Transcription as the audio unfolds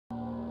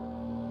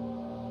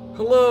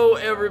Hello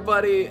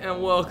everybody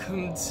and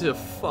welcome to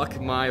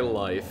Fuck My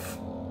Life.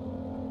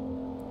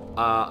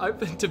 I've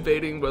been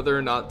debating whether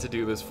or not to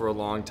do this for a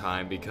long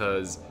time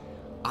because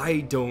I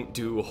don't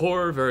do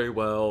horror very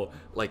well,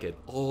 like at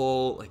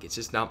all, like it's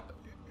just not,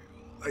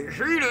 I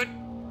hate it.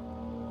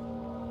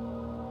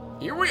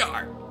 Here we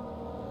are.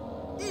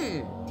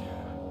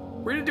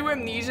 We're gonna do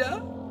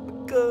Amnesia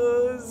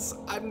because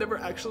I've never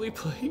actually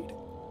played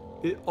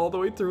it all the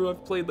way through.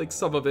 I've played like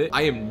some of it.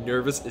 I am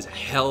nervous as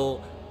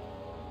hell.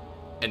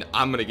 And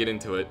I'm gonna get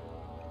into it.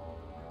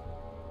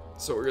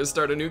 So we're gonna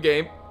start a new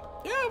game.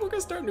 Yeah, we're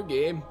gonna start a new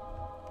game.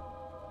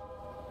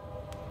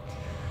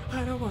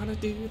 I don't wanna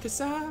do this,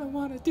 I don't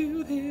wanna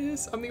do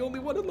this. I'm the only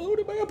one alone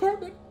in my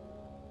apartment.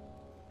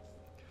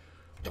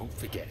 Don't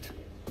forget,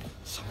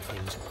 some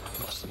things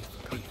mustn't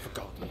be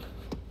forgotten.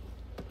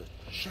 The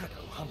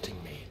shadow hunting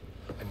me.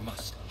 I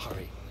must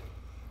hurry.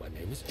 My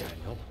name is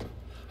Daniel.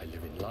 I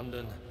live in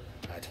London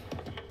at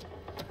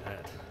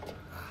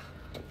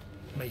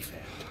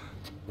Mayfair.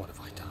 What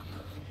have I done?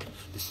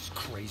 This is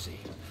crazy.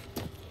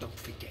 Don't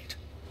forget.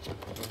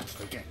 Don't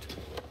forget.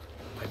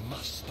 I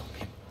must stop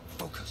him.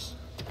 Focus.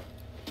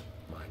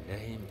 My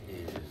name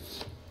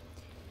is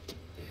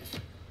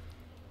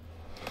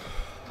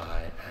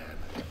I am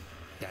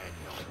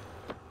Daniel.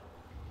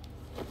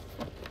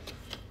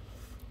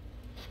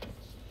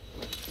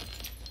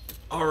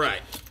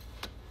 Alright.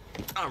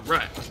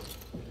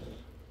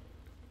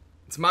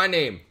 It's my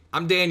name.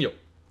 I'm Daniel.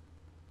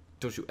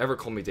 Don't you ever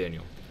call me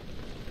Daniel.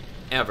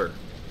 Ever.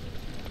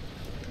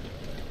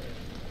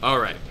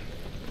 Alright.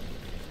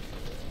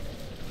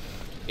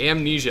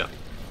 Amnesia.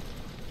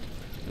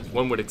 As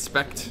one would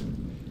expect.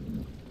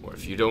 Or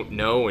if you don't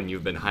know and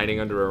you've been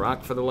hiding under a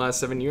rock for the last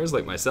 7 years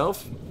like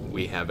myself,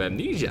 we have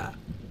amnesia.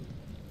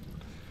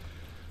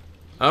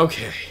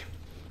 Okay.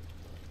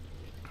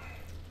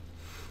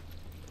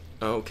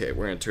 Okay,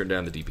 we're gonna turn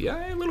down the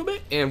DPI a little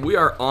bit, and we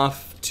are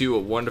off to a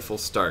wonderful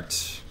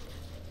start.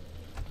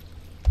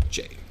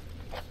 J.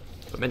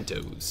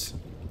 Mementos.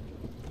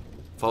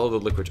 Follow the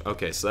liquid.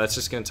 Okay, so that's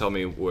just gonna tell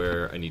me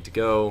where I need to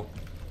go.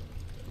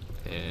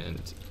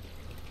 And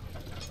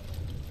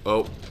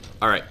oh,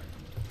 alright.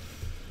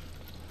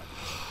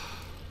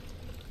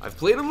 I've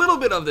played a little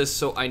bit of this,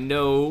 so I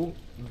know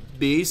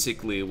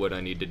basically what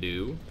I need to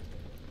do.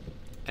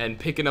 And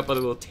picking up a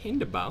little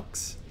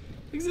tinderbox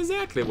is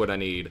exactly what I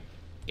need.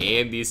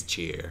 And this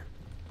chair.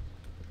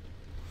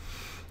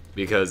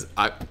 Because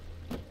I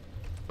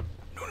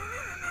No,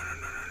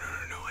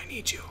 I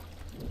need you.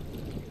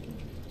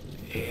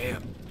 Yeah.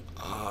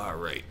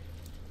 Alright.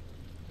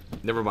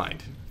 Never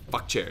mind.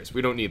 Fuck chairs.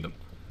 We don't need them.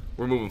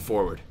 We're moving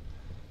forward.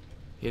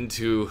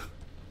 Into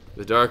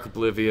the dark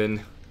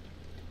oblivion.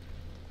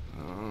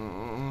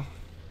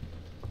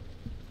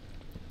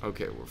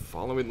 Okay, we're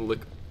following the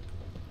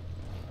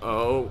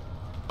Oh.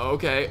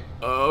 Okay.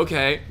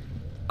 Okay.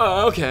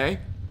 Okay.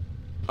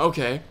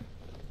 Okay.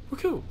 We're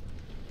cool.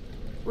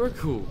 We're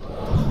cool.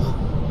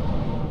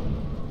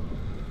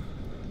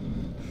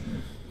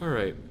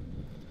 Alright.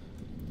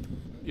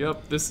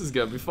 Yep, this is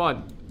gonna be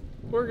fun.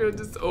 We're gonna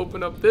just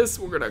open up this.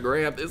 We're gonna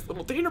grab this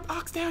little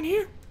tinderbox down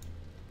here.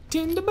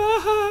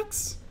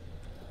 Tinderbox.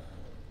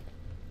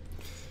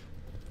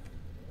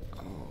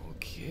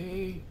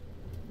 Okay.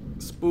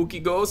 Spooky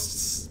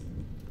ghosts.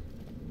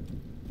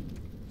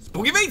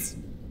 Spooky face.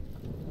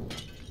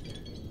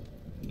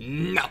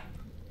 No.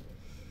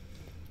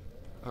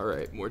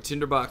 Alright, more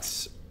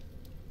tinderbox.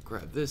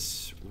 Grab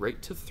this.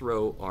 Right to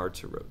throw, R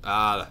to roll.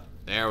 Ah,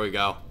 there we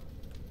go.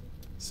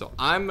 So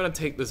I'm gonna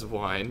take this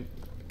wine.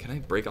 Can I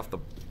break off the...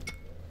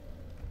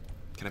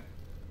 Can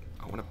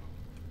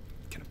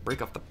I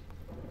break off the...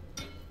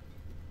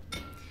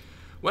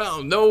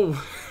 Well, no.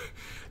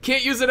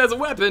 Can't use it as a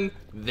weapon.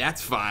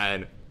 That's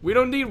fine. We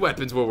don't need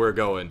weapons where we're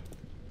going.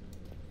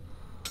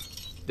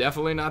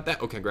 Definitely not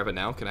that. Okay, grab it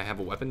now. Can I have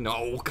a weapon?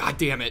 No, god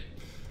damn it.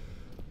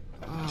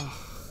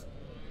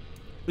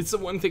 It's the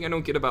one thing I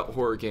don't get about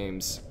horror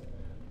games.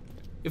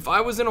 If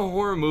I was in a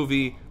horror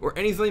movie or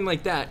anything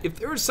like that, if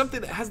there is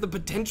something that has the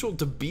potential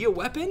to be a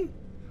weapon,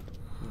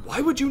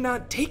 why would you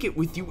not take it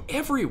with you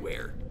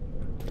everywhere?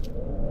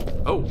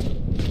 Oh.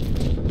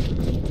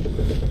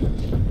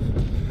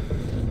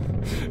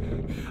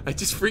 I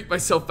just freaked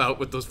myself out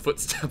with those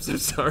footsteps, I'm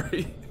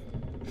sorry.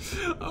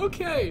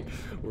 Okay,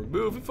 we're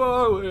moving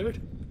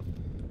forward.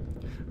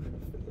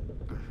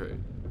 Alright.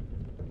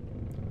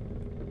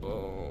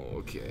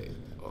 Okay,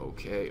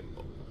 okay.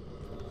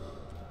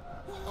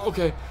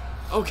 Okay,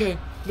 okay.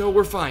 No,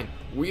 we're fine.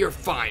 We are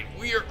fine.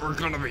 We're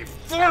gonna be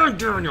fine,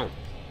 Daniel.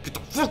 Get the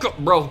fuck up,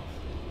 bro.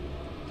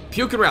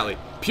 Puke and rally.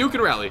 Puke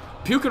and rally.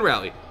 Puke and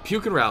rally.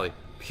 Puke and rally.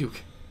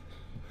 Puke.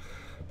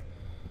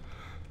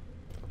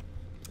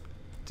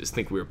 Just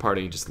think we were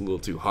partying just a little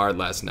too hard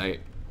last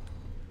night.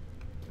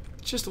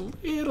 Just a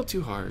little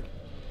too hard.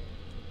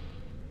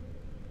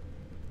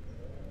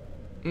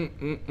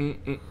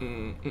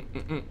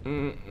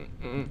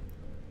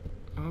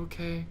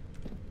 Okay.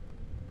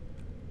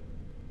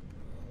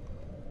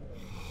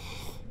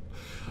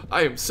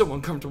 I am so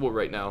uncomfortable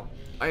right now.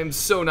 I am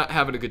so not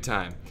having a good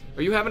time.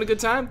 Are you having a good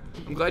time?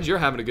 I'm glad you're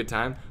having a good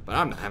time, but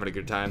I'm not having a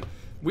good time.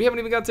 We haven't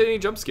even got to any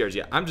jump scares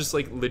yet. I'm just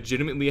like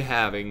legitimately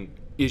having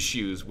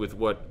issues with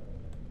what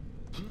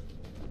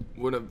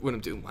I'm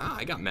doing. Wow,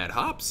 I got mad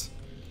hops.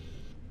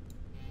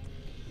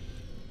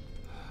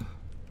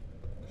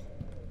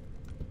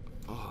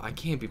 Oh, I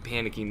can't be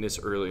panicking this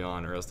early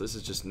on, or else this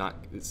is just not.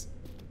 It's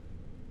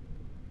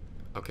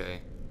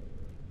okay.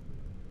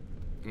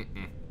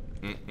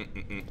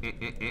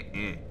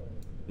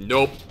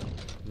 Nope,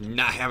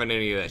 not having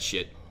any of that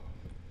shit.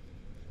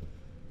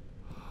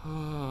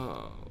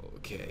 Oh,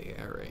 okay,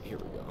 all right, here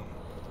we go.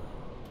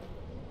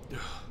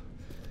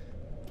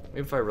 Maybe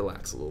if I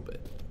relax a little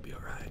bit, it'll be all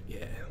right.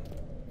 Yeah.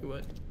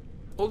 What?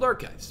 Old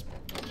archives.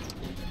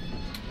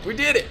 We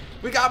did it.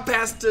 We got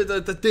past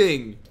the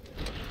thing.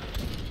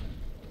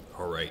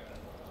 All right.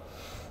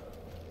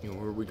 Here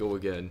we go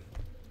again.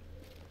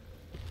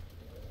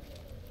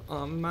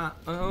 On my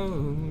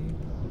own.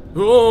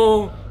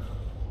 Oh.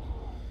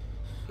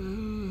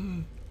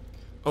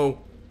 Oh.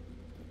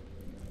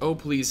 Oh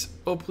please.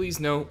 Oh please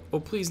no. Oh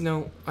please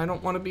no. I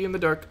don't want to be in the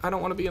dark. I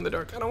don't want to be in the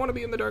dark. I don't want to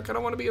be in the dark. I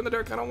don't want to be in the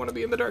dark. I don't want to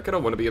be in the dark. I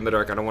don't want to be in the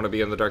dark. I don't want to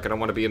be in the dark. I don't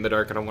want to be in the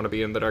dark. I don't want to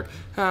be in the dark.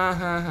 Ha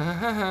ha ha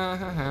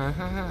ha ha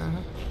ha.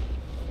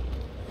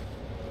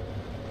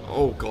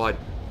 Oh god.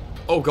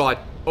 Oh god.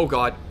 Oh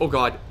god. Oh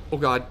god. Oh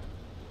god.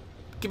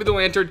 Give me the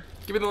lantern.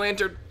 Give me the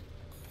lantern.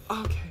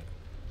 Okay.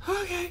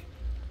 Okay.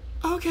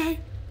 Okay.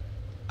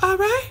 All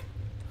right.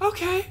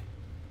 Okay.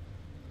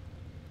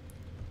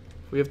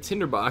 We have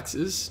tinder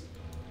boxes.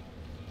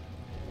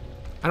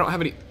 I don't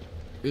have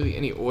really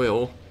any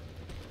oil.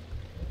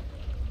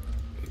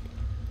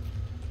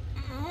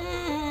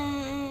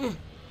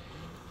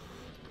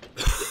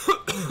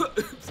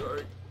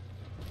 Sorry.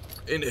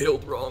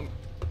 Inhaled wrong.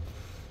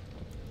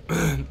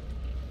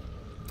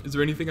 Is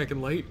there anything I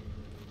can light?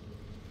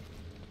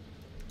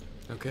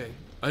 Okay.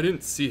 I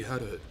didn't see how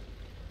to...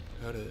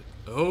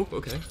 Oh,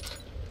 okay.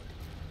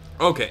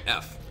 Okay,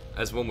 F.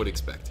 As one would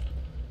expect.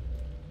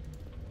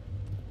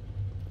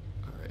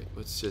 Alright,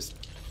 let's just...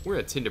 We're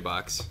at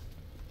tinderbox.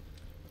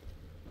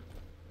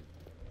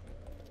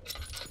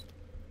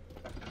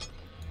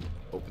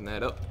 Open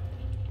that up.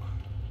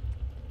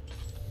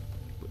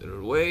 Put it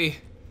away.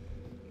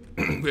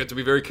 We have to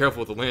be very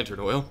careful with the lantern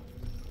oil.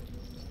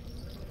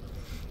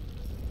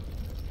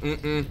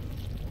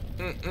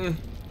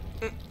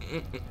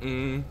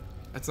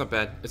 That's not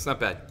bad. It's not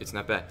bad. It's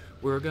not bad.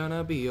 We're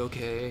gonna be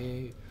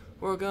okay.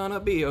 We're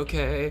gonna be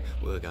okay.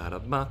 We got a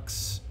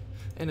box,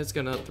 and it's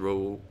gonna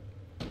throw.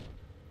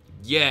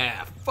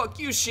 Yeah, fuck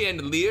you,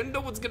 chandelier. No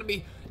one's gonna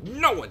be.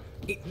 No one.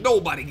 Ain't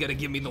nobody gonna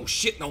give me no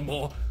shit no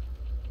more.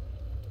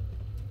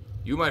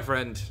 You, my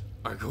friend,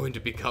 are going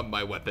to become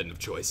my weapon of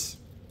choice.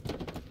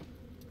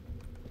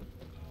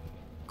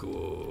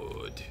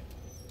 Good.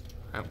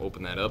 I'll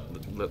open that up.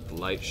 Let the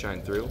light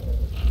shine through.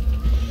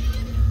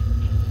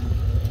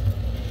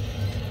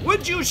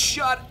 Would you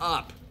shut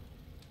up?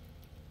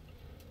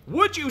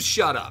 Would you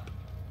shut up?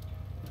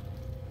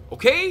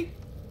 Okay?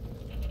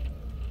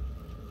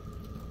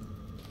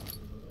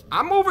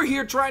 I'm over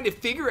here trying to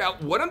figure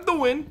out what I'm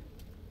doing,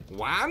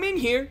 why I'm in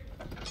here.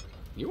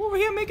 You over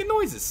here making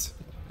noises.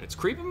 And it's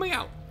creeping me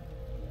out.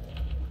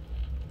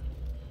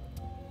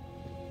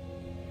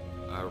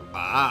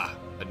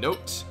 A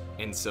note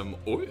and some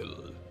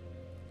oil.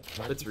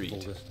 Let's read.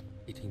 August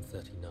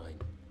 1839.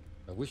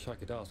 I wish I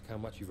could ask how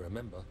much you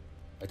remember.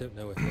 I don't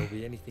know if there'll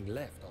be anything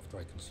left after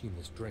I consume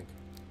this drink.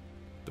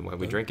 Then why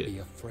we drink it? Don't be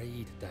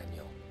afraid,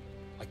 Daniel.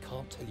 I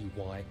can't tell you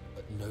why,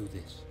 but know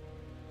this.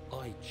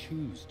 I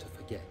choose to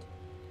forget.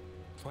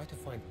 Try to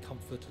find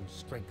comfort and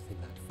strength in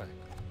that fact.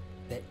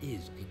 There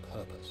is a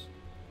purpose.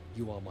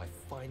 You are my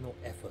final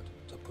effort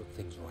to put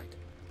things right.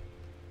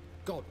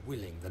 God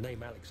willing, the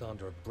name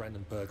Alexander of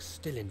Brandenburg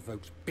still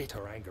invokes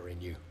bitter anger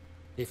in you.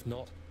 If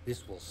not,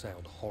 this will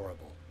sound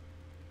horrible.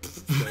 Go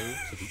to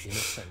the inner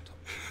center.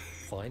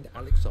 Find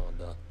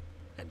Alexander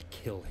and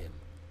kill him.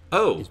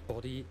 Oh. His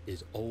body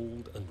is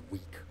old and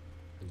weak,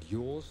 and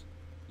yours,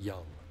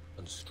 young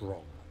and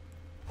strong.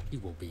 He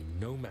will be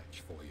no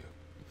match for you.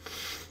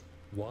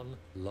 One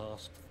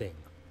last thing.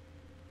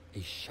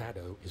 A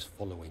shadow is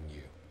following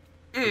you.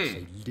 It's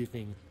a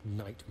living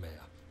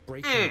nightmare,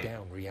 breaking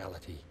down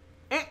reality.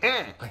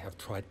 I have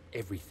tried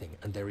everything,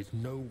 and there is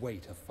no way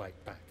to fight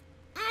back.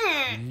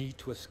 You need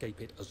to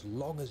escape it as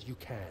long as you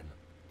can.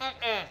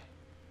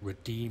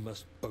 Redeem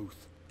us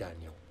both,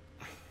 Daniel.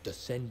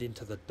 Descend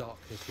into the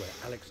darkness where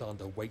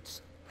Alexander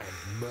waits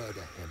and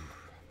murder him.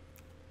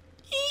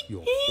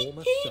 Your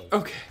former self,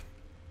 Okay.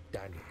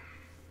 Daniel.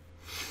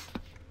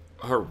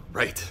 All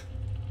right.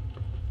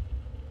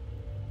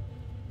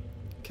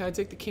 Can I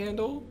take the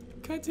candle?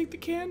 Can I take the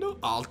candle?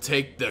 I'll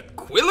take the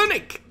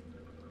Quillinic.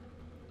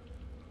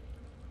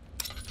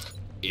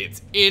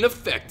 It's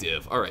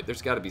ineffective. All right,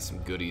 there's got to be some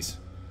goodies.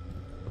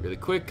 Really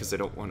quick, because I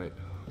don't want to.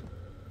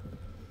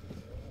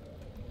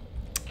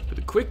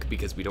 Really quick,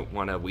 because we don't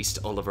want to waste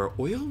all of our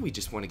oil. We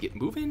just want to get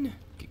moving,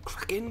 get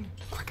cracking,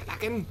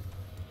 crack-a-lacking.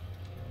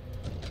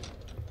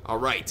 All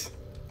right,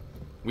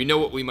 we know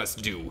what we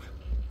must do.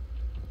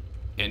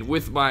 And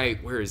with my,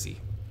 where is he?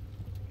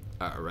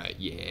 Alright,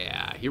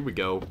 yeah, here we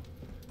go.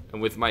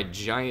 And with my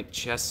giant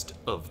chest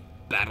of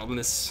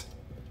battleness,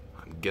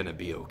 I'm gonna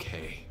be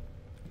okay.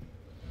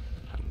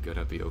 I'm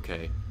gonna be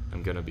okay.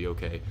 I'm gonna be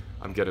okay.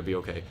 I'm gonna be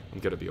okay. I'm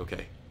gonna be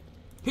okay.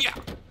 Yeah!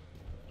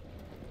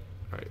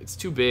 Alright, it's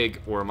too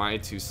big, or am I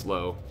too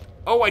slow?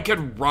 Oh, I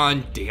could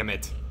run, damn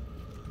it.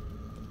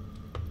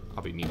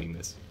 I'll be needing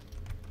this.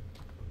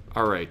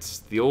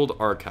 Alright, the old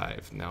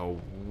archive. Now,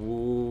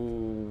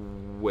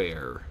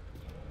 where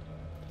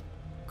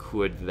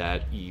could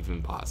that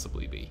even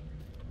possibly be?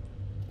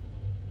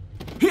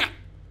 Yeah!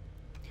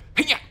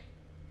 Yeah!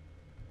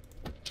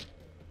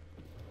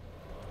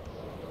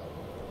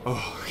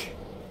 Oh, okay.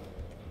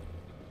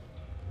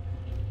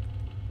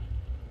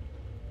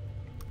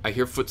 I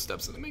hear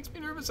footsteps and it makes me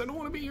nervous. I don't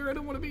want to be here. I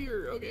don't want to be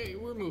here. Okay,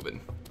 we're moving.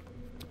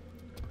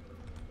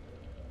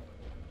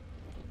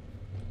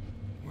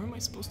 Where am I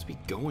supposed to be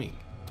going?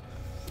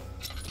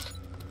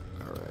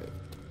 Alright.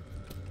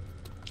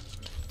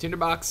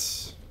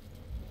 Tinderbox.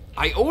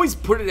 I always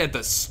put it at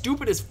the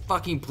stupidest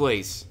fucking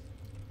place.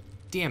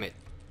 Damn it.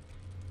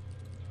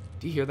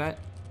 Do you hear that?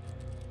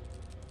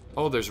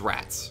 Oh, there's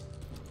rats.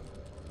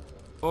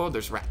 Oh,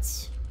 there's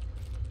rats.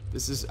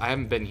 This is, I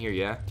haven't been here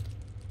yet.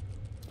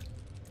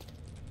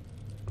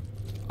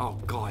 Oh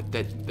god,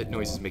 that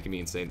noise is making me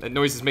insane. That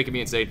noise is making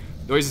me insane.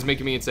 Noise is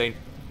making me insane.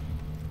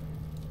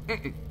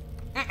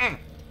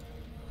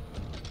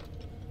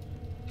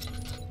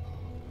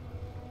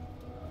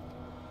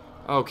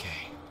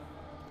 Okay.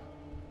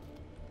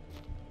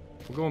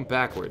 We're going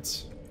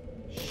backwards.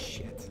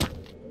 Shit.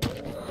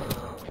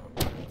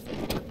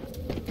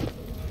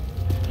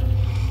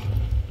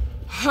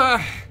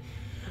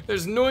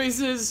 There's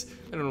noises,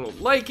 and I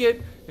don't like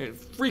it, and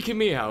it's freaking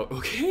me out,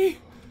 okay?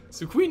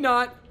 So can we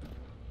not?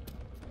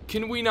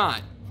 Can we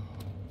not?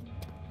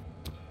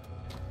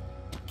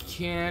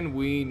 Can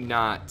we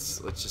not?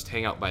 Let's just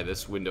hang out by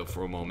this window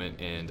for a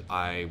moment, and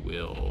I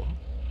will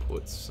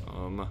put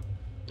some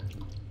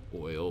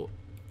oil.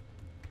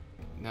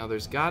 Now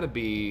there's gotta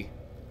be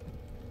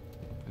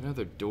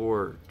another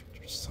door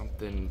or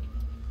something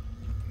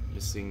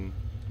missing.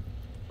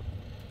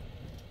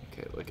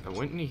 Okay, like I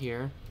went into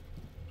here,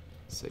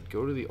 said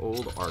go to the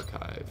old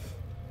archive.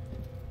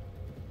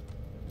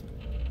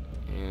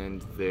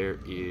 And there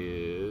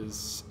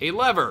is a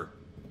lever,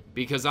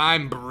 because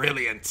I'm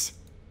brilliant.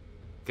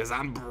 Because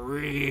I'm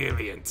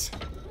brilliant.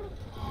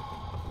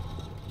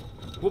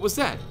 What was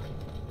that?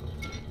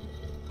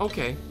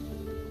 Okay.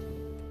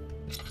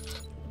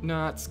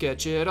 Not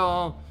sketch at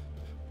all.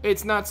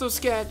 It's not so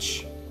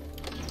sketch.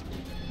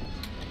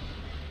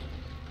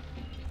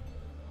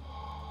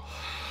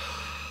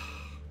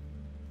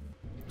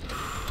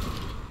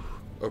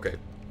 Okay,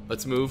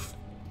 let's move.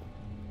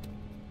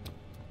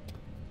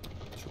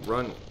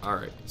 Run.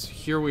 Alright, so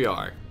here we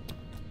are.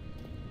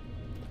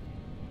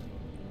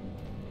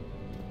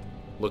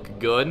 Look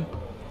good.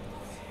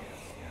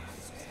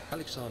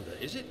 Alexander,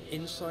 is it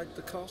inside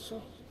the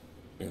castle?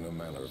 In a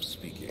manner of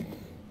speaking.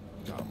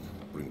 Come,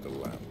 bring the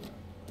lamp.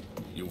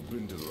 You've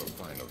been to the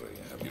refinery,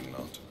 have you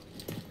not?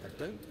 I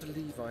don't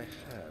believe I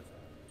have.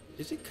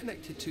 Is it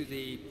connected to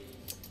the...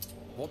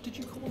 what did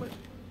you call it?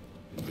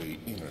 The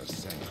inner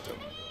sanctum.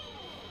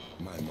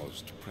 My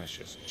most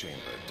precious chamber,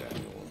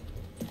 Daniel.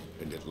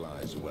 And it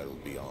lies well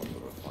beyond the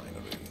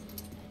refinery.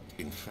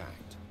 In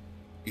fact,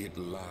 it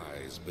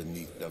lies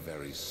beneath the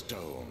very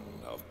stone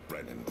of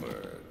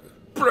Brennenburg.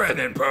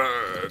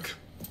 Brennenburg!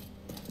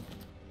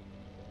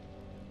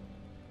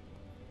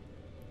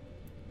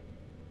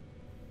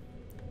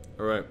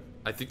 Alright,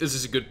 I think this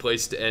is a good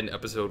place to end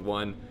episode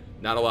 1.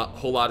 Not a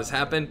whole lot has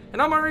happened,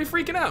 and I'm already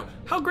freaking out.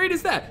 How great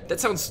is that? That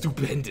sounds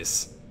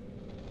stupendous.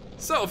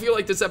 So if you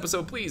like this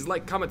episode, please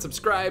like, comment,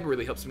 subscribe. It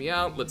really helps me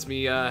out, lets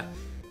me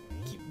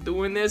keep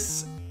doing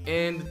this.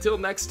 And until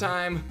next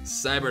time,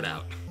 Cybert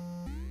out.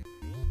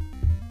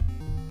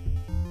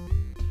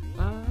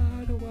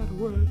 I don't wanna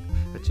work,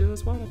 I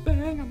just wanna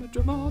bang on the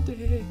drum all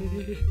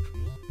day.